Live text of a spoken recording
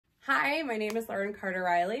Hi, my name is Lauren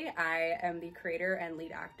Carter-Riley. I am the creator and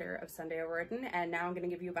lead actor of Sunday O'Riordan, and now I'm going to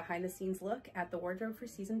give you a behind-the-scenes look at the wardrobe for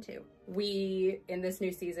season 2. We, in this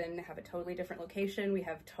new season, have a totally different location, we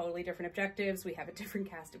have totally different objectives, we have a different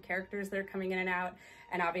cast of characters that are coming in and out,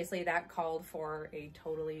 and obviously that called for a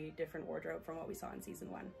totally different wardrobe from what we saw in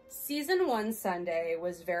season 1. Season 1 Sunday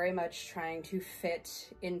was very much trying to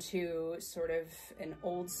fit into sort of an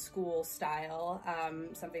old school style,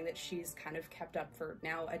 something that she's kind of kept up for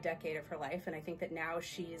now a decade of her life, and I think that now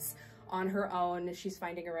she's on her own, she's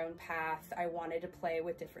finding her own path. I wanted to play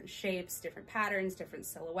with different shapes, different patterns, different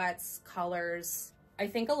silhouettes, colors. I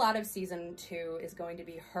think a lot of season 2 is going to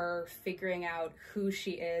be her figuring out who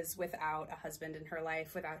she is without a husband in her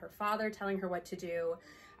life, without her father telling her what to do.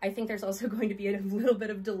 I think there's also going to be a little bit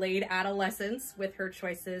of delayed adolescence with her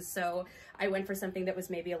choices, so I went for something that was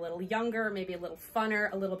maybe a little younger, maybe a little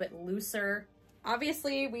funner, a little bit looser.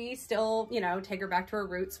 Obviously, we still, take her back to her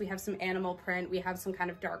roots. We have some animal print, we have some kind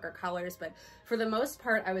of darker colors, but for the most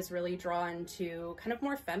part, I was really drawn to kind of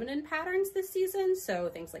more feminine patterns this season. So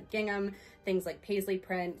things like gingham, things like paisley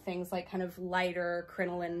print, things like kind of lighter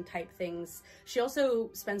crinoline type things. She also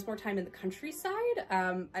spends more time in the countryside.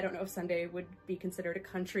 I don't know if Sunday would be considered a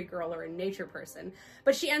country girl or a nature person,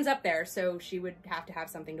 but she ends up there, so she would have to have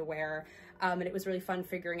something to wear. And it was really fun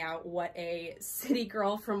figuring out what a city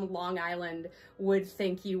girl from Long Island would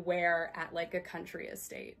think you wear at like a country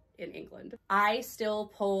estate in England. I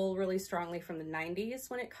still pull really strongly from the 90s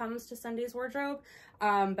when it comes to Sunday's wardrobe,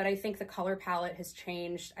 but I think the color palette has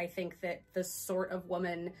changed. I think that the sort of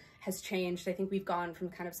woman has changed. I think we've gone from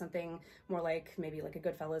kind of something more like maybe like a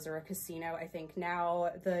Goodfellas or a Casino. I think now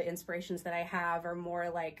the inspirations that I have are more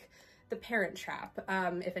like The Parent Trap.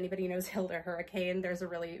 If anybody knows Hilda Hurricane, there's a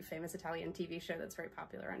really famous Italian TV show that's very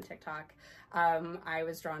popular on TikTok. I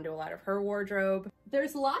was drawn to a lot of her wardrobe.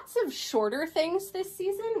 There's lots of shorter things this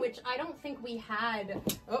season, which I don't think we had.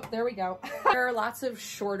 Oh, there we go. There are lots of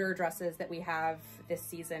shorter dresses that we have this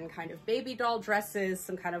season, kind of baby doll dresses,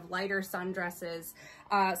 some kind of lighter sundresses.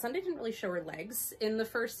 Sunday didn't really show her legs in the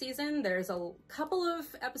first season. There's a couple of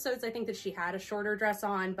episodes I think that she had a shorter dress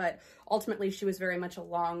on, but ultimately she was very much a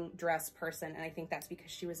long dress person, and I think that's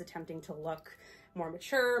because she was attempting to look more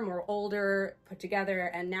mature, more older, put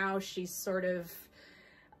together, and now she's sort of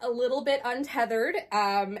a little bit untethered,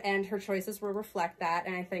 and her choices will reflect that,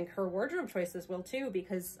 and I think her wardrobe choices will too,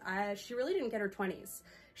 because she really didn't get her 20s.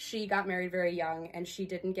 She got married very young, and she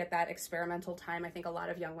didn't get that experimental time I think a lot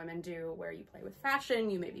of young women do, where you play with fashion,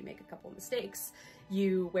 you maybe make a couple mistakes,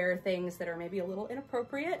 you wear things that are maybe a little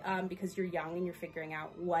inappropriate because you're young and you're figuring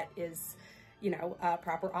out what is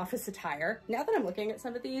proper office attire. Now that I'm looking at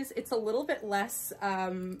some of these, it's a little bit less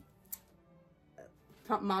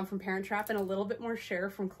Mom from Parent Trap and a little bit more Cher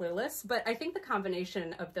from Clueless, but I think the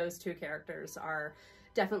combination of those two characters are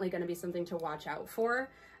definitely going to be something to watch out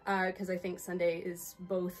for, because I think Sunday is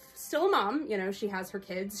both still a mom, she has her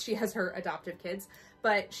kids, she has her adoptive kids,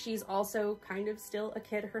 but she's also kind of still a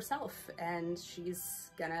kid herself, and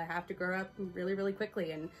she's gonna have to grow up really, really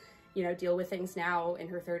quickly and deal with things now in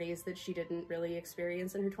her 30s that she didn't really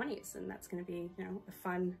experience in her 20s, and that's going to be, a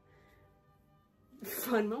fun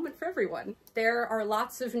moment for everyone. There are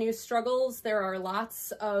lots of new struggles, there are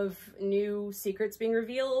lots of new secrets being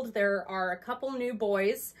revealed, there are a couple new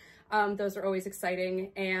boys, those are always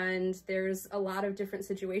exciting, and there's a lot of different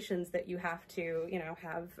situations that you have to,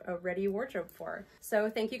 have a ready wardrobe for.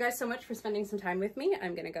 So thank you guys so much for spending some time with me.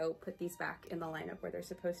 I'm gonna go put these back in the lineup where they're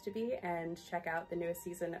supposed to be and check out the newest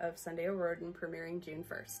season of Sunday O'Riordan premiering June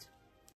 1st.